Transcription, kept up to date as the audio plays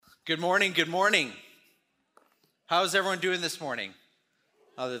Good morning, good morning. How's everyone doing this morning,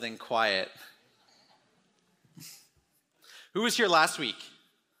 other than quiet? Who was here last week?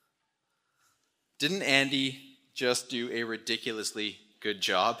 Didn't Andy just do a ridiculously good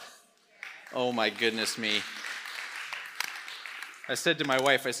job? Oh my goodness me. I said to my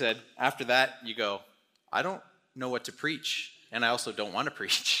wife, after that, you go, I don't know what to preach, and I also don't want to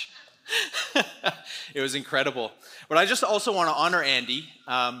preach. It was incredible. But I just also want to honor Andy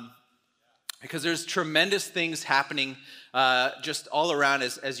because there's tremendous things happening just all around.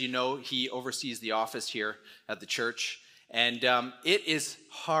 As you know, he oversees the office here at the church. And it is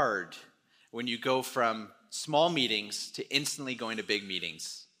hard when you go from small meetings to instantly going to big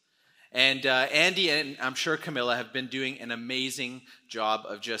meetings. And Andy and I'm sure Camilla have been doing an amazing job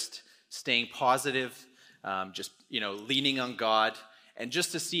of just staying positive, leaning on God. And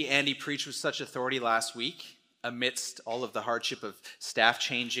just to see Andy preach with such authority last week, amidst all of the hardship of staff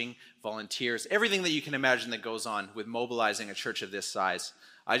changing, volunteers, everything that you can imagine that goes on with mobilizing a church of this size,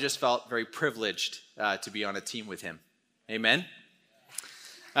 I just felt very privileged to be on a team with him. Amen?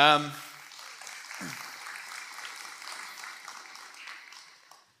 And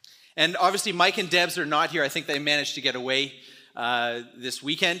obviously, Mike and Debs are not here. I think they managed to get away this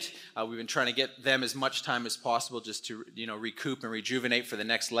weekend. We've been trying to get them as much time as possible just to, recoup and rejuvenate for the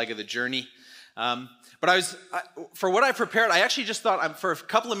next leg of the journey. But for what I prepared, I actually just thought for a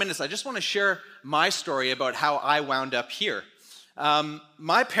couple of minutes, I just want to share my story about how I wound up here.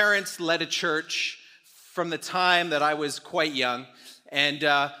 My parents led a church from the time that I was quite young. And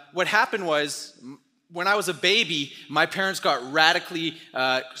what happened was, when I was a baby, my parents got radically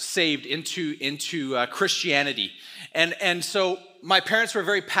saved into Christianity. And so my parents were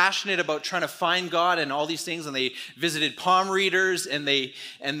very passionate about trying to find God and all these things, and they visited palm readers, and they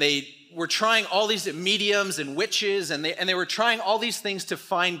were trying all these mediums and witches, and they were trying all these things to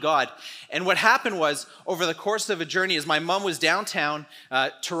find God. And what happened was, over the course of a journey, is my mom was downtown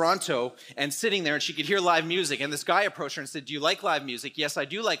Toronto and sitting there, and she could hear live music. And this guy approached her and said, "Do you like live music?" "Yes, I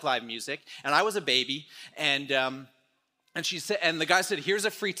do like live music." And I was a baby, and she said, and the guy said, "Here's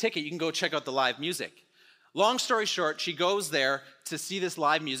a free ticket. You can go check out the live music." Long story short, she goes there to see this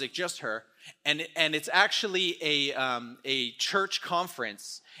live music, just her, and it's actually a church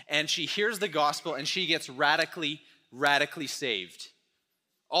conference, and she hears the gospel, and she gets radically saved.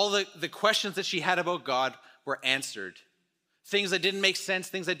 All the questions that she had about God were answered. Things that didn't make sense,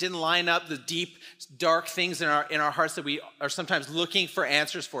 things that didn't line up, the deep, dark things in our hearts that we are sometimes looking for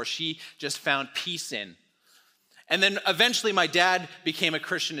answers for, she just found peace in. And then eventually my dad became a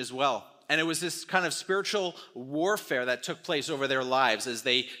Christian as well. And it was this kind of spiritual warfare that took place over their lives as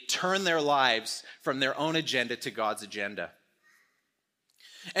they turned their lives from their own agenda to God's agenda.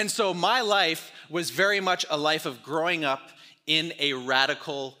 And so my life was very much a life of growing up in a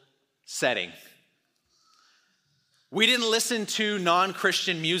radical setting. We didn't listen to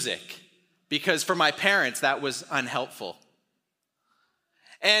non-Christian music because for my parents that was unhelpful.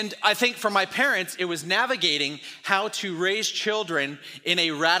 And I think for my parents, it was navigating how to raise children in a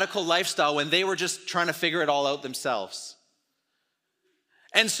radical lifestyle when they were just trying to figure it all out themselves.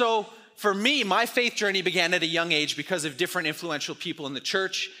 And so for me, my faith journey began at a young age because of different influential people in the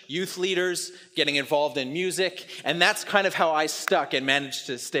church, youth leaders, getting involved in music, and that's kind of how I stuck and managed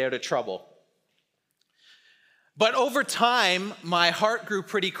to stay out of trouble. But over time, my heart grew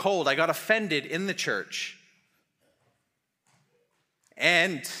pretty cold. I got offended in the church.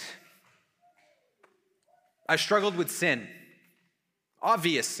 And I struggled with sin,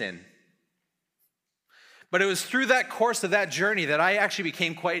 obvious sin. But it was through that course of that journey that I actually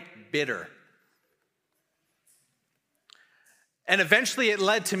became quite bitter. And eventually it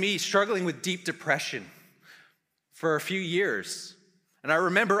led to me struggling with deep depression for a few years. And I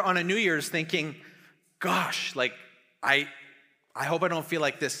remember on a New Year's thinking, gosh, I hope I don't feel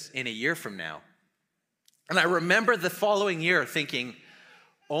like this in a year from now. And I remember the following year thinking,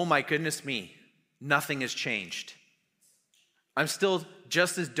 oh my goodness me, nothing has changed. I'm still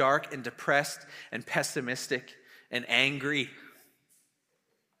just as dark and depressed and pessimistic and angry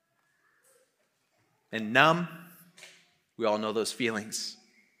and numb. We all know those feelings.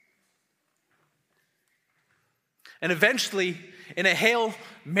 And eventually, in a Hail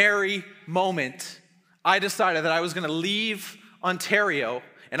Mary moment, I decided that I was going to leave Ontario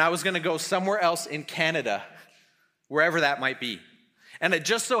and I was going to go somewhere else in Canada, wherever that might be. And it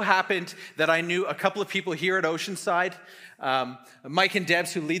just so happened that I knew a couple of people here at Oceanside, Mike and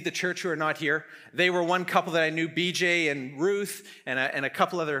Debs, who lead the church, who are not here. They were one couple that I knew, BJ and Ruth, and a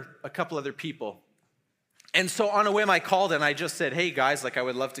couple other people. And so on a whim, I called and I just said, hey guys, like I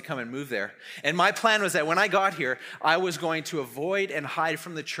would love to come and move there. And my plan was that when I got here, I was going to avoid and hide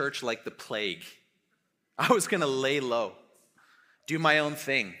from the church like the plague. I was going to lay low, do my own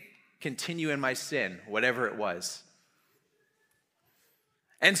thing, continue in my sin, whatever it was.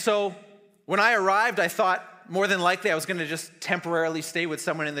 And so when I arrived, I thought more than likely I was going to just temporarily stay with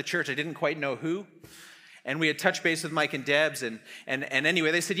someone in the church. I didn't quite know who. And we had touched base with Mike and Debs, and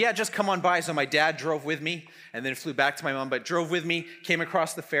anyway, they said, yeah, just come on by. So my dad drove with me, and then flew back to my mom, but drove with me, came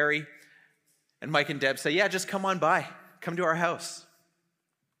across the ferry, and Mike and Debs said, yeah, just come on by. Come to our house.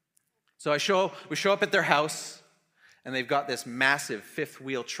 So we show up at their house, and they've got this massive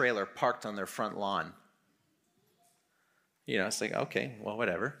fifth-wheel trailer parked on their front lawn. You know, it's like, okay, well,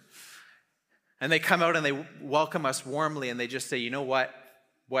 whatever. And they come out and they welcome us warmly, and they just say, you know what,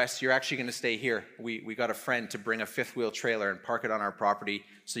 Wes, you're actually going to stay here. We got a friend to bring a fifth-wheel trailer and park it on our property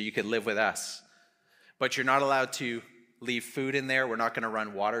so you could live with us. But you're not allowed to leave food in there. We're not going to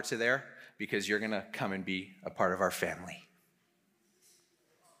run water to there because you're going to come and be a part of our family.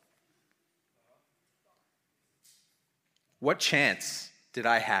 What chance did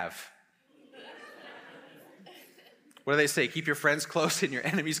I have? What do they say? Keep your friends close and your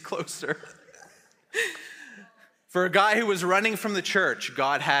enemies closer. For a guy who was running from the church,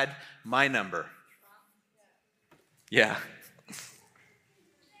 God had my number. Yeah.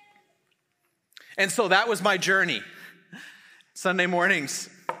 And so that was my journey. Sunday mornings.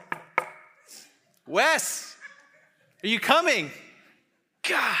 Wes, are you coming?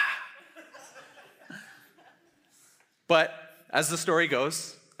 God. But as the story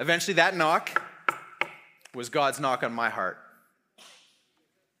goes, eventually that knock was God's knock on my heart.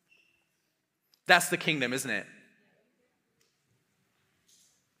 That's the kingdom, isn't it?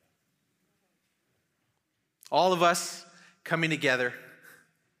 All of us coming together,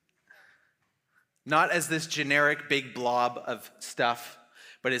 not as this generic big blob of stuff,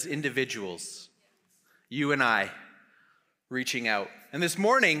 but as individuals, you and I, reaching out. And this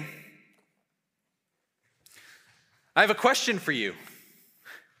morning, I have a question for you.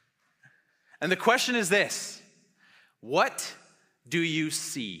 And the question is this: what do you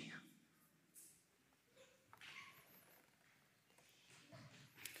see?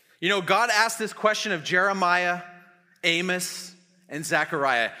 You know, God asked this question of Jeremiah, Amos, and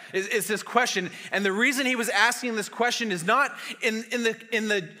Zechariah. It's this question, and the reason he was asking this question is not in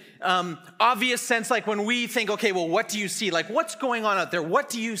the obvious sense, like when we think, okay, well, what do you see? Like, what's going on out there? What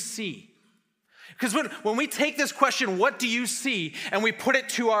do you see? Because when we take this question, what do you see, and we put it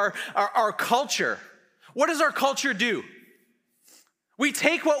to our culture, what does our culture do? We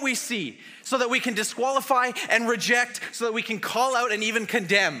take what we see so that we can disqualify and reject, so that we can call out and even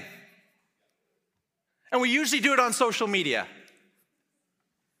condemn. And we usually do it on social media,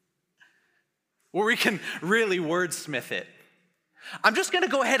 where we can really wordsmith it. I'm just going to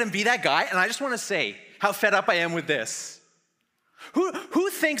go ahead and be that guy, and I just want to say how fed up I am with this. Who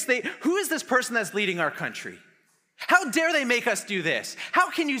is this person that's leading our country? How dare they make us do this? How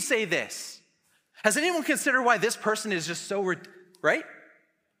can you say this? Has anyone considered why this person is just so, right?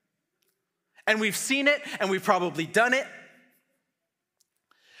 And we've seen it, and we've probably done it.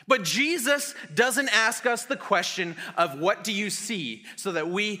 But Jesus doesn't ask us the question of what do you see so that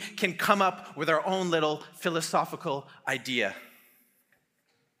we can come up with our own little philosophical idea.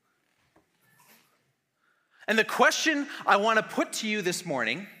 And the question I want to put to you this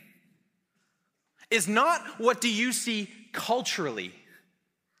morning is not what do you see culturally,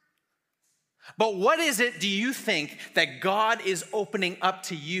 but what is it do you think that God is opening up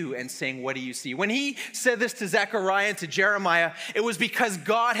to you and saying, what do you see? When he said this to Zechariah and to Jeremiah, it was because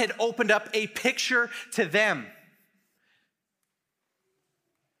God had opened up a picture to them.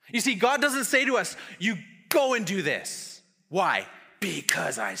 You see, God doesn't say to us, you go and do this. Why?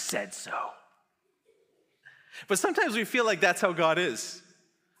 Because I said so. But sometimes we feel like that's how God is.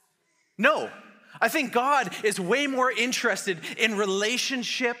 No, I think God is way more interested in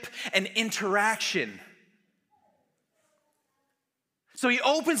relationship and interaction. So he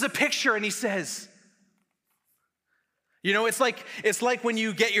opens a picture and he says, you know, it's like when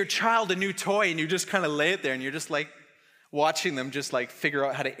you get your child a new toy and you just kind of lay it there and you're just like watching them just like figure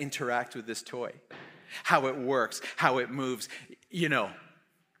out how to interact with this toy, how it works, how it moves, you know.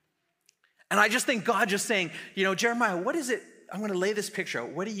 And I just think God just saying, you know, Jeremiah, what is it? I'm going to lay this picture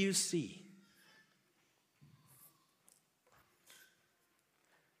out. What do you see?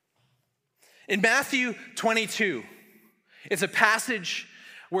 In Matthew 22, it's a passage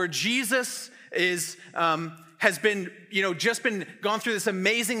where Jesus has been, you know, just been gone through this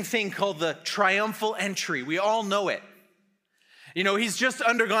amazing thing called the triumphal entry. We all know it. You know, he's just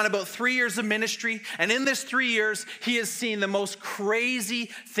undergone about 3 years of ministry, and in this 3 years, he has seen the most crazy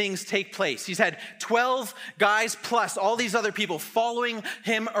things take place. He's had 12 guys plus all these other people following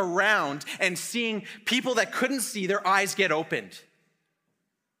him around and seeing people that couldn't see, their eyes get opened.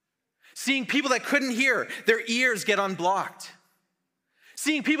 Seeing people that couldn't hear, their ears get unblocked.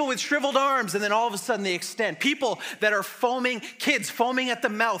 Seeing people with shriveled arms, and then all of a sudden they extend. People that are foaming, kids foaming at the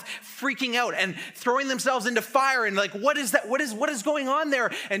mouth, freaking out and throwing themselves into fire. And like, what is that? What is going on there?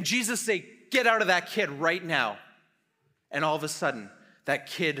 And Jesus say, get out of that kid right now. And all of a sudden, that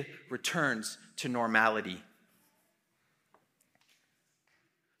kid returns to normality.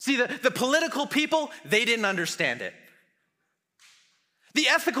 See, the political people, they didn't understand it. The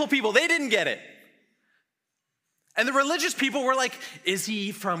ethical people, they didn't get it. And the religious people were like, is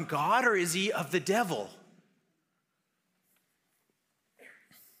he from God or is he of the devil?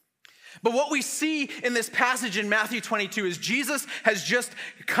 But what we see in this passage in Matthew 22 is Jesus has just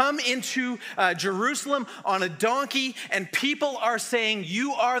come into Jerusalem on a donkey, and people are saying,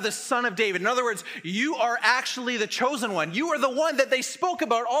 you are the Son of David. In other words, you are actually the chosen one. You are the one that they spoke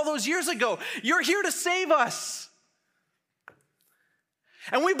about all those years ago. You're here to save us.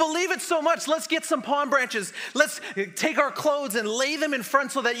 And we believe it so much. Let's get some palm branches. Let's take our clothes and lay them in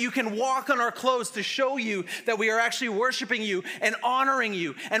front so that you can walk on our clothes to show you that we are actually worshiping you and honoring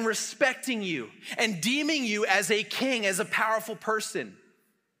you and respecting you and deeming you as a king, as a powerful person.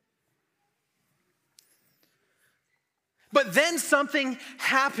 But then something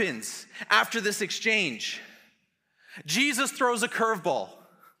happens after this exchange. Jesus throws a curveball.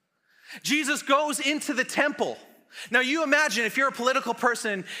 Jesus goes into the temple. Now you imagine if you're a political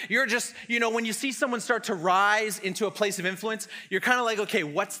person, you're just, when you see someone start to rise into a place of influence, you're kind of like, okay,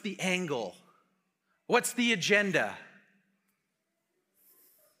 what's the angle? What's the agenda?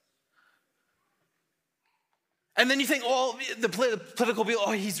 And then you think, the political people,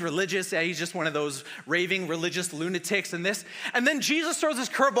 he's religious. Yeah, he's just one of those raving religious lunatics and this. And then Jesus throws his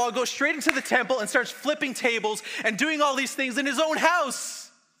curveball, goes straight into the temple and starts flipping tables and doing all these things in his own house.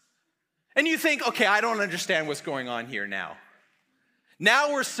 And you think, okay, I don't understand what's going on here now.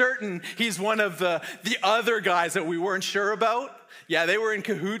 Now we're certain he's one of the other guys that we weren't sure about. Yeah, they were in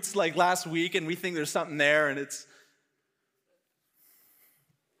cahoots like last week, and we think there's something there, and it's...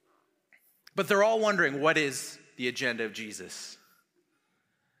 But they're all wondering, what is the agenda of Jesus?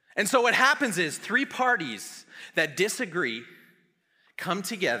 And so what happens is 3 parties that disagree come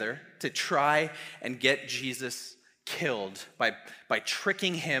together to try and get Jesus killed by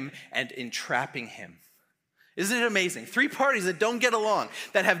tricking him and entrapping him. Isn't it amazing? 3 parties that don't get along,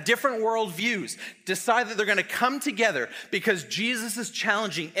 that have different worldviews, decide that they're going to come together because Jesus is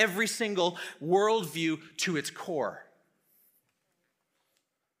challenging every single worldview to its core.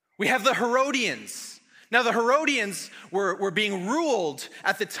 We have the Herodians. Now, the Herodians were being ruled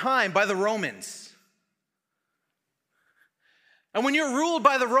at the time by the Romans. And when you're ruled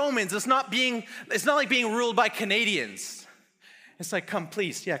by the Romans, it's not like being ruled by Canadians. It's like, come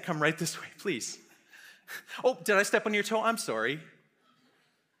please, come right this way, please. Oh, did I step on your toe? I'm sorry.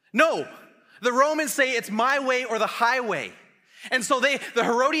 No, the Romans say it's my way or the highway. And so the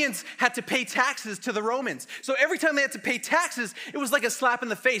Herodians had to pay taxes to the Romans. So every time they had to pay taxes, it was like a slap in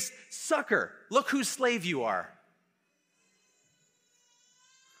the face. Sucker, look whose slave you are.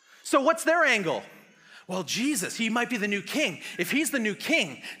 So what's their angle? Well, Jesus, he might be the new king. If he's the new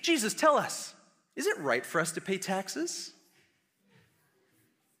king, Jesus, tell us, is it right for us to pay taxes?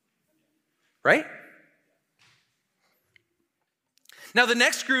 Right? Now, the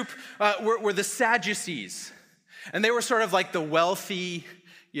next group were the Sadducees. And they were sort of like the wealthy,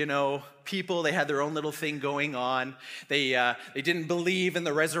 people. They had their own little thing going on. They didn't believe in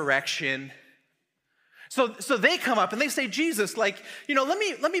the resurrection. So they come up and they say, Jesus, let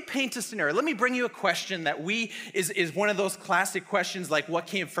me paint a scenario. Let me bring you a question that is one of those classic questions, like what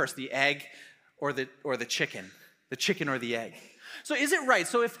came first, the egg or the chicken? The chicken or the egg? So is it right?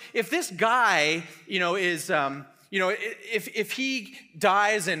 So if this guy, is if he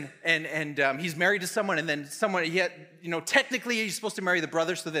dies and he's married to someone, and then someone, technically he's supposed to marry the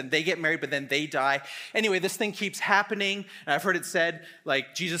brother, so then they get married, but then they die. Anyway, this thing keeps happening. And I've heard it said,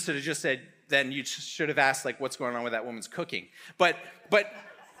 like, Jesus should have just said, then you should have asked, like, what's going on with that woman's cooking. But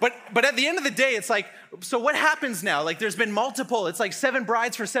at the end of the day, it's like, so what happens now? Like, there's been multiple, it's like 7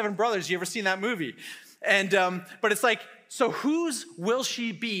 brides for 7 brothers. You ever seen that movie? And, but it's like, so whose will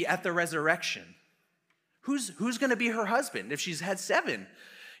she be at the resurrection? Who's going to be her husband if she's had 7?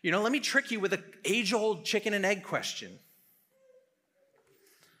 Let me trick you with an age-old chicken and egg question.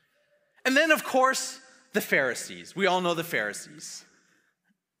 And then, of course, the Pharisees. We all know the Pharisees.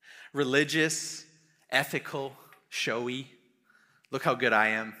 Religious, ethical, showy. Look how good I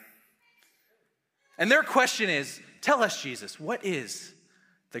am. And their question is, tell us, Jesus, what is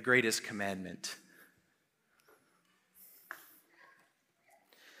the greatest commandment?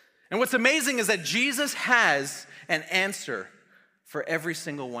 And what's amazing is that Jesus has an answer for every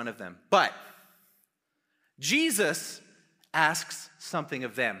single one of them. But Jesus asks something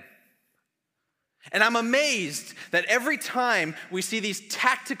of them. And I'm amazed that every time we see these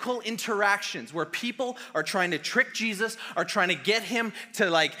tactical interactions where people are trying to trick Jesus, are trying to get him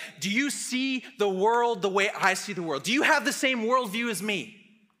to do you see the world the way I see the world? Do you have the same worldview as me?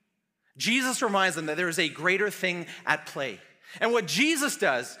 Jesus reminds them that there is a greater thing at play. And what Jesus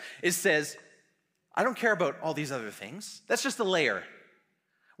does is says, I don't care about all these other things. That's just a layer.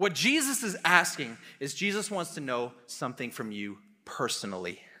 What Jesus is asking is Jesus wants to know something from you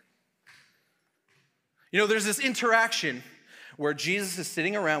personally. You know, there's this interaction where Jesus is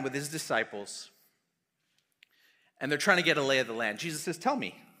sitting around with his disciples and they're trying to get a lay of the land. Jesus says, tell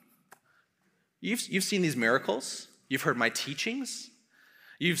me, you've seen these miracles. You've heard my teachings.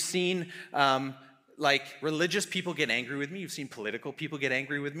 You've seen religious people get angry with me. You've seen political people get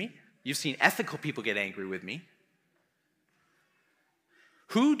angry with me. You've seen ethical people get angry with me.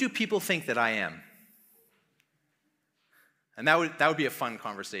 Who do people think that I am? And that would be a fun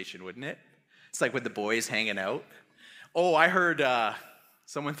conversation, wouldn't it? It's like with the boys hanging out. Oh, I heard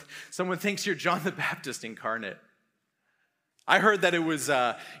someone thinks you're John the Baptist incarnate. I heard that it was,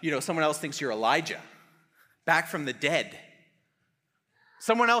 someone else thinks you're Elijah, back from the dead.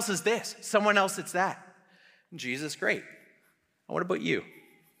 Someone else is this. Someone else it's that. And Jesus, great. And what about you?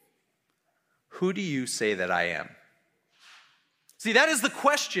 Who do you say that I am? See, that is the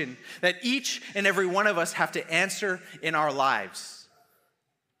question that each and every one of us have to answer in our lives.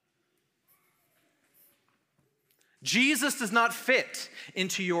 Jesus does not fit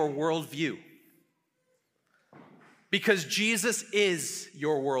into your worldview because Jesus is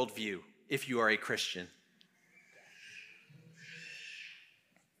your worldview if you are a Christian.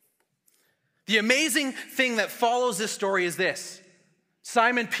 The amazing thing that follows this story is this.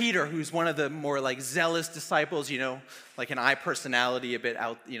 Simon Peter, who's one of the more zealous disciples, like an I personality a bit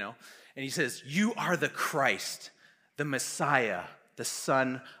out, and he says, you are the Christ, the Messiah, the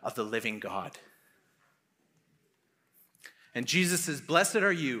Son of the living God. And Jesus says, blessed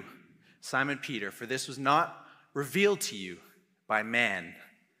are you, Simon Peter, for this was not revealed to you by man,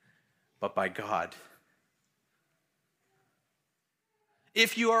 but by God.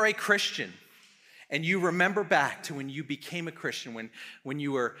 If you are a Christian, and you remember back to when you became a Christian, when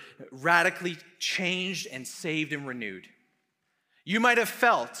you were radically changed and saved and renewed, you might have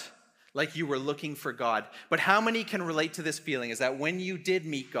felt like you were looking for God. But how many can relate to this feeling is that when you did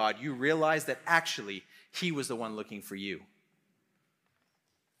meet God, you realized that actually he was the one looking for you.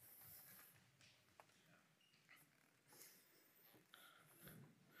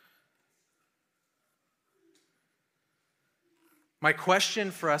 My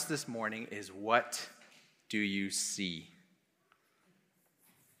question for us this morning is, what do you see?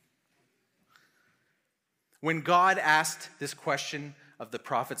 When God asked this question of the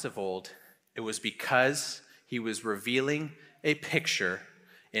prophets of old, it was because he was revealing a picture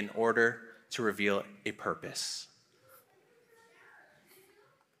in order to reveal a purpose.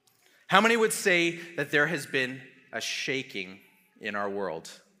 How many would say that there has been a shaking in our world?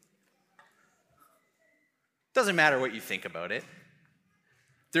 Doesn't matter what you think about it.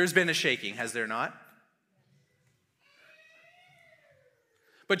 There's been a shaking, has there not?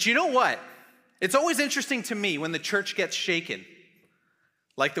 But you know what? It's always interesting to me when the church gets shaken,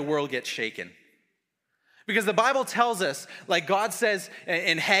 like the world gets shaken. Because the Bible tells us, like God says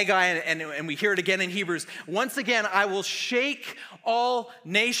in Haggai, and we hear it again in Hebrews, once again, I will shake all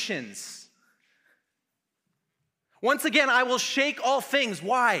nations. Once again, I will shake all things.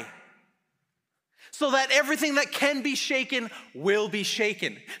 Why? So that everything that can be shaken will be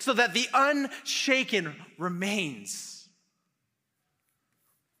shaken. So that the unshaken remains.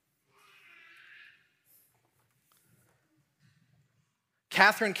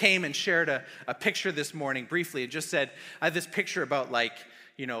 Catherine came and shared a picture this morning briefly. It just said, I have this picture about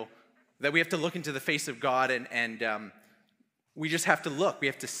that we have to look into the face of God and we just have to look. We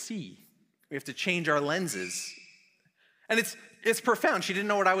have to see. We have to change our lenses. And it's profound. She didn't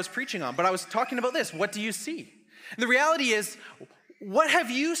know what I was preaching on, but I was talking about this. What do you see? And the reality is, what have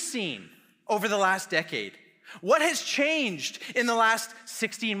you seen over the last decade? What has changed in the last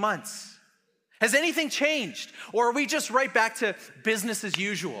 16 months? Has anything changed? Or are we just right back to business as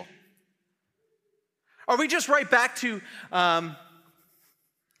usual? Are we just right back to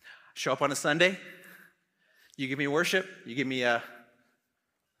show up on a Sunday? You give me worship. You give me a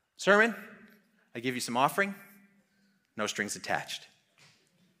sermon. I give you some offering. no strings attached.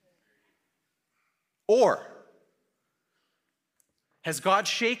 Or has God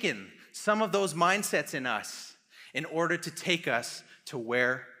shaken some of those mindsets in us in order to take us to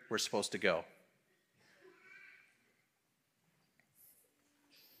where we're supposed to go?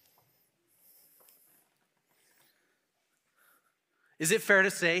 Is it fair to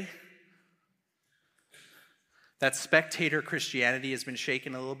say that spectator Christianity has been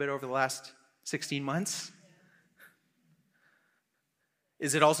shaken a little bit over the last 16 months?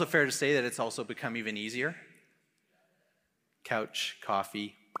 Is it also fair to say that it's also become even easier? Couch,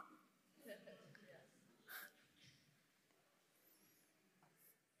 coffee.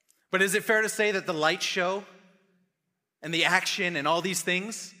 But is it fair to say that the light show and the action and all these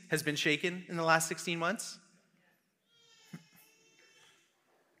things has been shaken in the last 16 months?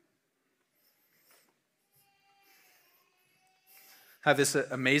 I have this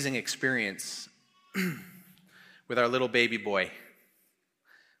amazing experience with our little baby boy.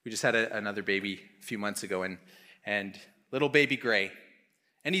 We just had another baby a few months ago, and little baby Gray,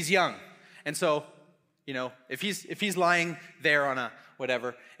 and he's young. And so, if he's lying there on a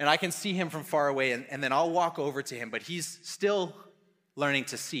whatever, and I can see him from far away, and then I'll walk over to him, but he's still learning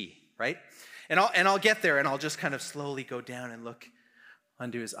to see, right? And I'll get there, and I'll just kind of slowly go down and look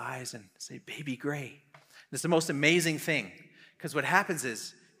under his eyes and say, "Baby Gray." It's the most amazing thing. Because what happens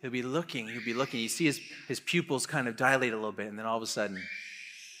is he'll be looking, you see his pupils kind of dilate a little bit, and then all of a sudden,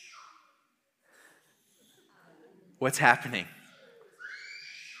 what's happening?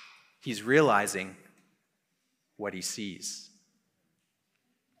 He's realizing what he sees.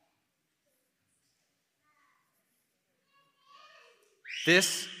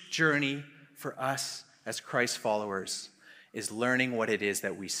 This journey for us as Christ followers is learning what it is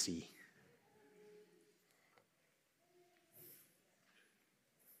that we see.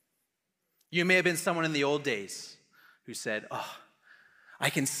 You may have been someone in the old days who said, "Oh, I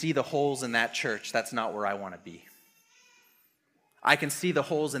can see the holes in that church. That's not where I want to be. I can see the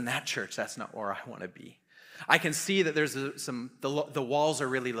holes in that church. That's not where I want to be. I can see that there's the walls are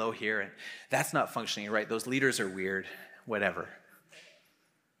really low here, and that's not functioning right. Those leaders are weird, whatever."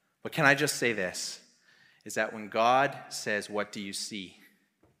 But can I just say this, is that when God says, "What do you see?"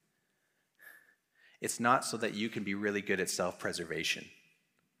 it's not so that you can be really good at self-preservation.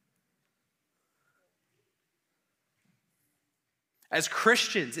 As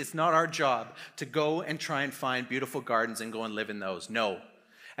Christians, it's not our job to go and try and find beautiful gardens and go and live in those. No.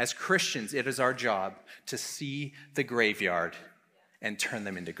 As Christians, it is our job to see the graveyard and turn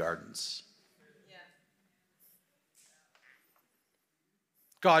them into gardens.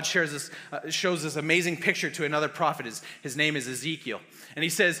 God shows this amazing picture to another prophet. His name is Ezekiel. And he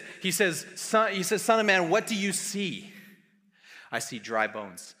says, "Son of man, what do you see?" "I see dry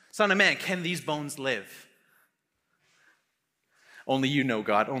bones." "Son of man, can these bones live?" "Only you know,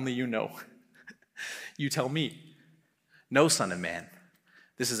 God, only you know." "You tell me." "No, son of man,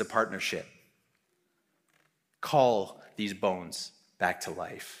 this is a partnership. Call these bones back to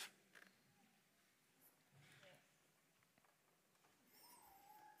life."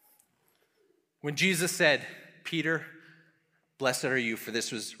 When Jesus said, "Peter, blessed are you, for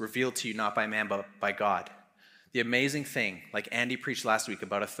this was revealed to you not by man, but by God," the amazing thing, like Andy preached last week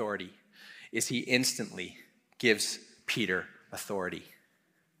about authority, is he instantly gives Peter authority.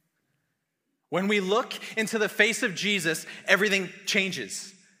 When we look into the face of Jesus, everything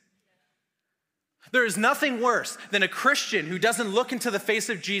changes. There is nothing worse than a Christian who doesn't look into the face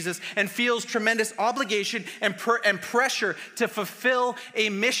of Jesus and feels tremendous obligation and pressure to fulfill a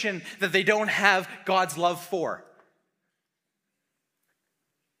mission that they don't have God's love for.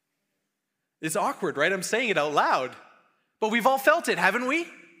 It's awkward, right? I'm saying it out loud. But we've all felt it, haven't we?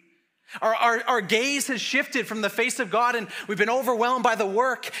 Our gaze has shifted from the face of God, and we've been overwhelmed by the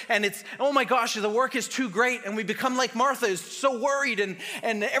work, and it's, oh my gosh, the work is too great, and we become like Martha, is so worried, and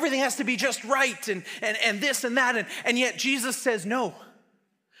everything has to be just right, and this and that, and yet Jesus says, "No,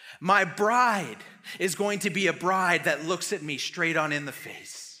 my bride is going to be a bride that looks at me straight on in the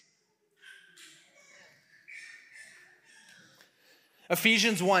face."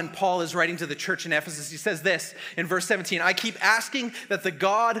 Ephesians 1, Paul is writing to the church in Ephesus. He says this in verse 17, "I keep asking that the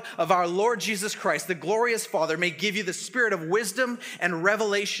God of our Lord Jesus Christ, the glorious Father, may give you the spirit of wisdom and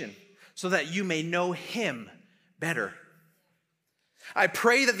revelation so that you may know him better. I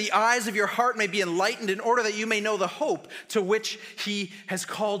pray that the eyes of your heart may be enlightened in order that you may know the hope to which he has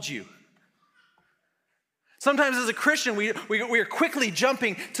called you." Sometimes as a Christian, we are quickly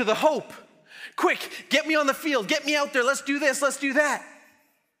jumping to the hope. Quick, get me on the field, get me out there, let's do this, let's do that.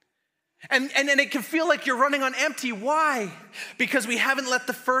 And it can feel like you're running on empty. Why? Because we haven't let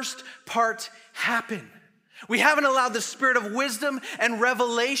the first part happen. We haven't allowed the spirit of wisdom and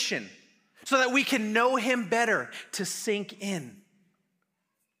revelation so that we can know him better to sink in.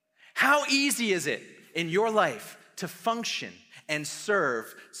 How easy is it in your life to function and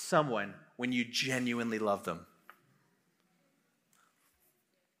serve someone when you genuinely love them?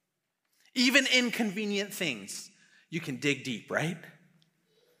 Even inconvenient things, you can dig deep, right?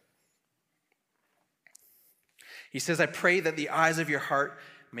 He says, I pray that the eyes of your heart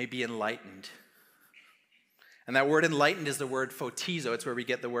may be enlightened. And that word enlightened is the word photizo. It's where we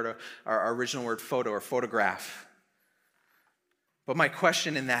get the word, our original word photo or photograph. But my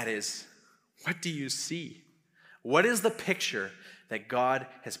question in that is, what do you see? What is the picture that God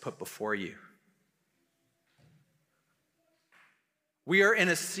has put before you? We are in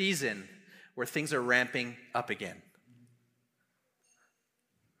a season where things are ramping up again.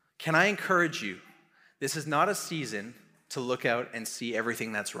 Can I encourage you? This is not a season to look out and see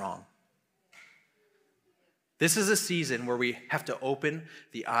everything that's wrong. This is a season where we have to open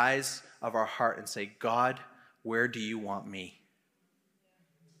the eyes of our heart and say, God, where do you want me?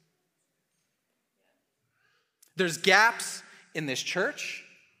 There's gaps in this church.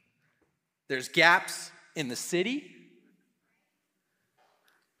 There's gaps in the city.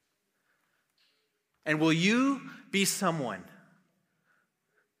 And will you be someone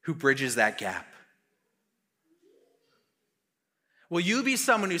who bridges that gap? Will you be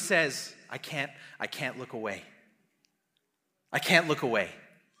someone who says, I can't look away. I can't look away.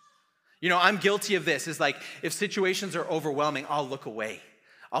 You know, I'm guilty of this. It's like if situations are overwhelming, I'll look away.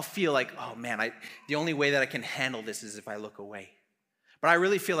 I'll feel like, oh man, the only way that I can handle this is if I look away. But I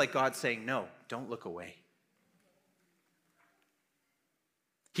really feel like God's saying, no, don't look away.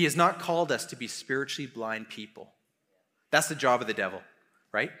 He has not called us to be spiritually blind people. That's the job of the devil,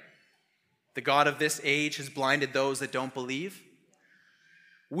 right? The God of this age has blinded those that don't believe.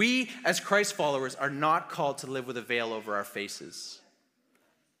 We, as Christ followers, are not called to live with a veil over our faces.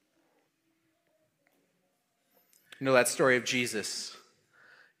 You know that story of Jesus,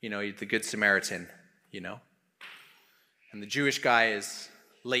 the Good Samaritan, And the Jewish guy is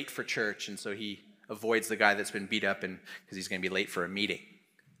late for church, and so he avoids the guy that's been beat up because he's going to be late for a meeting.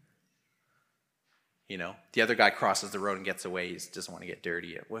 The other guy crosses the road and gets away. He doesn't want to get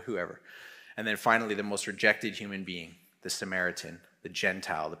dirty, whoever. And then finally, the most rejected human being, the Samaritan, the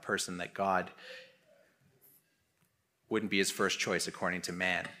Gentile, the person that God wouldn't be his first choice according to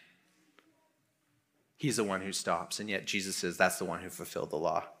man. He's the one who stops, and yet Jesus says that's the one who fulfilled the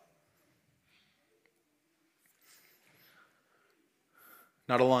law.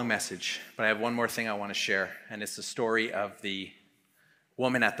 Not a long message, but I have one more thing I want to share, and it's the story of the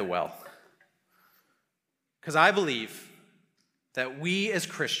woman at the well. Because I believe that we as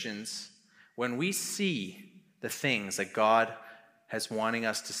Christians, when we see the things that God has wanting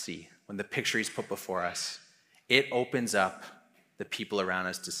us to see, when the picture he's put before us, it opens up the people around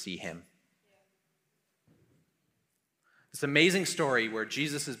us to see him. This amazing story where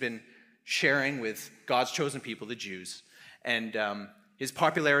Jesus has been sharing with God's chosen people, the Jews, and his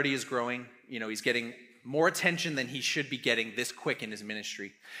popularity is growing. He's getting more attention than he should be getting this quick in his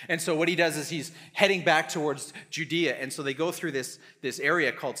ministry. And so what he does is he's heading back towards Judea, and so they go through this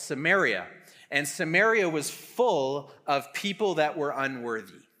area called Samaria. And Samaria was full of people that were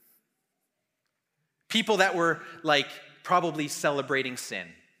unworthy. People that were probably celebrating sin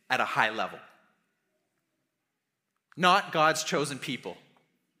at a high level. Not God's chosen people.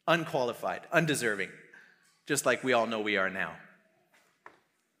 Unqualified, undeserving. Just like we all know we are now.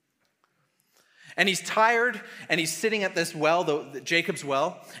 And he's tired, and he's sitting at this well, the Jacob's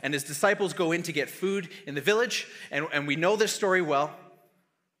well, and his disciples go in to get food in the village, and we know this story well.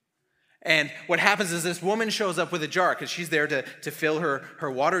 And what happens is this woman shows up with a jar because she's there to fill her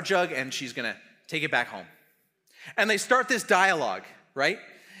water jug, and she's going to take it back home. And they start this dialogue, right?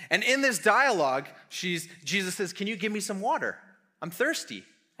 And in this dialogue, Jesus says, can you give me some water? I'm thirsty.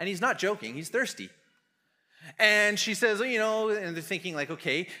 And he's not joking, he's thirsty. And she says, and they're thinking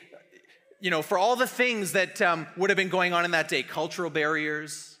okay, for all the things that would have been going on in that day, cultural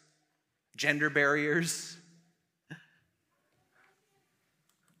barriers, gender barriers,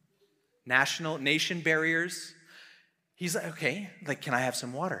 nation barriers. He's like, okay, can I have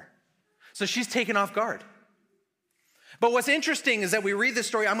some water? So she's taken off guard. But what's interesting is that we read this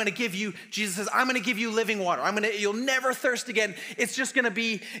story, Jesus says, I'm going to give you living water. You'll never thirst again. It's just going to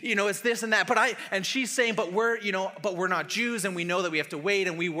be, it's this and that. And she's saying, but we're not Jews, and we know that we have to wait,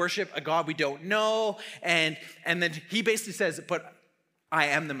 and we worship a God we don't know. And then he basically says, but I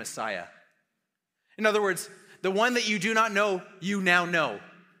am the Messiah. In other words, the one that you do not know, you now know.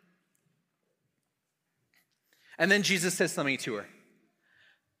 And then Jesus says something to her.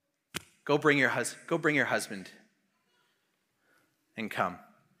 Go bring your husband and come.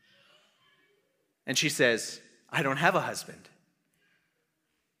 And she says, I don't have a husband.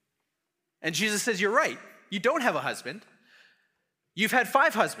 And Jesus says, you're right. You don't have a husband. You've had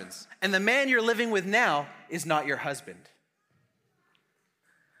 5 husbands, and the man you're living with now is not your husband.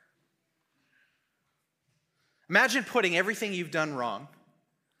 Imagine putting everything you've done wrong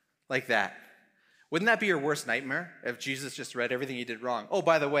like that. Wouldn't that be your worst nightmare if Jesus just read everything you did wrong? Oh,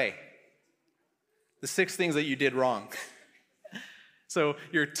 by the way, the 6 things that you did wrong. So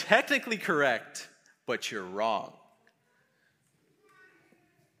you're technically correct, but you're wrong.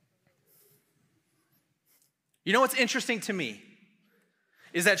 You know what's interesting to me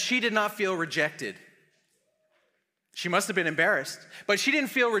is that she did not feel rejected. She must have been embarrassed, but she didn't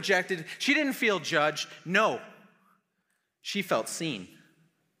feel rejected. She didn't feel judged. No, she felt seen.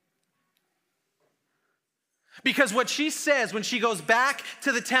 Because what she says when she goes back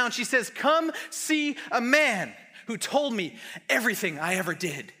to the town, she says, come see a man who told me everything I ever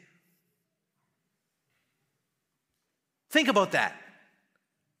did. Think about that.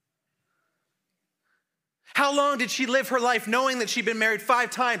 How long did she live her life knowing that she'd been married 5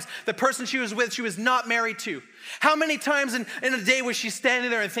 times? The person she was with, she was not married to. How many times in a day was she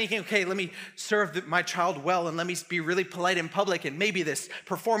standing there and thinking, okay, let me serve my child well and let me be really polite in public and maybe this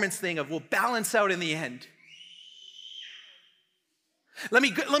performance thing will balance out in the end. Let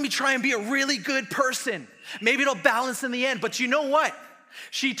me try and be a really good person. Maybe it'll balance in the end. But you know what?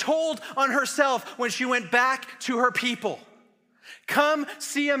 She told on herself when she went back to her people. Come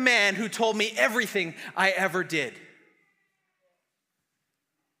see a man who told me everything I ever did.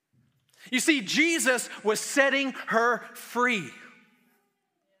 You see, Jesus was setting her free.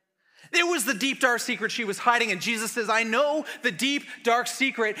 It was the deep, dark secret she was hiding, and Jesus says, I know the deep, dark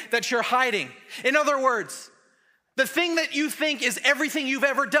secret that you're hiding. In other words, the thing that you think is everything you've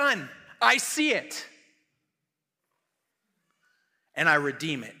ever done, I see it. And I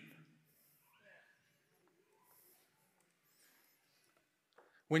redeem it.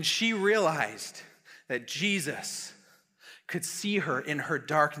 When she realized that Jesus could see her in her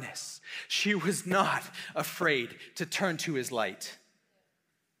darkness, she was not afraid to turn to his light.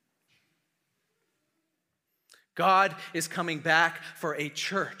 God is coming back for a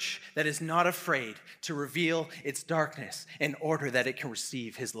church that is not afraid to reveal its darkness in order that it can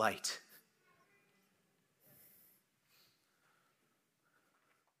receive his light.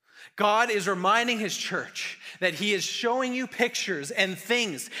 God is reminding his church that he is showing you pictures and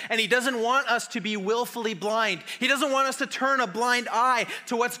things, and he doesn't want us to be willfully blind. He doesn't want us to turn a blind eye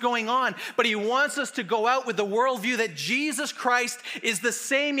to what's going on, but he wants us to go out with the worldview that Jesus Christ is the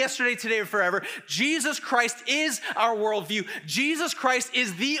same yesterday, today, and forever. Jesus Christ is our worldview. Jesus Christ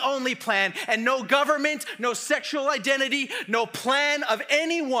is the only plan, and no government, no sexual identity, no plan of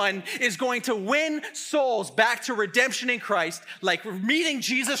anyone is going to win souls back to redemption in Christ like meeting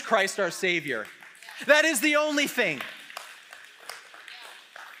Jesus Christ, our Savior. That is the only thing.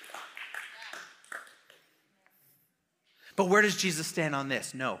 But where does Jesus stand on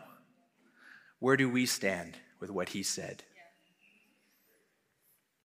this? No. Where do we stand with what he said?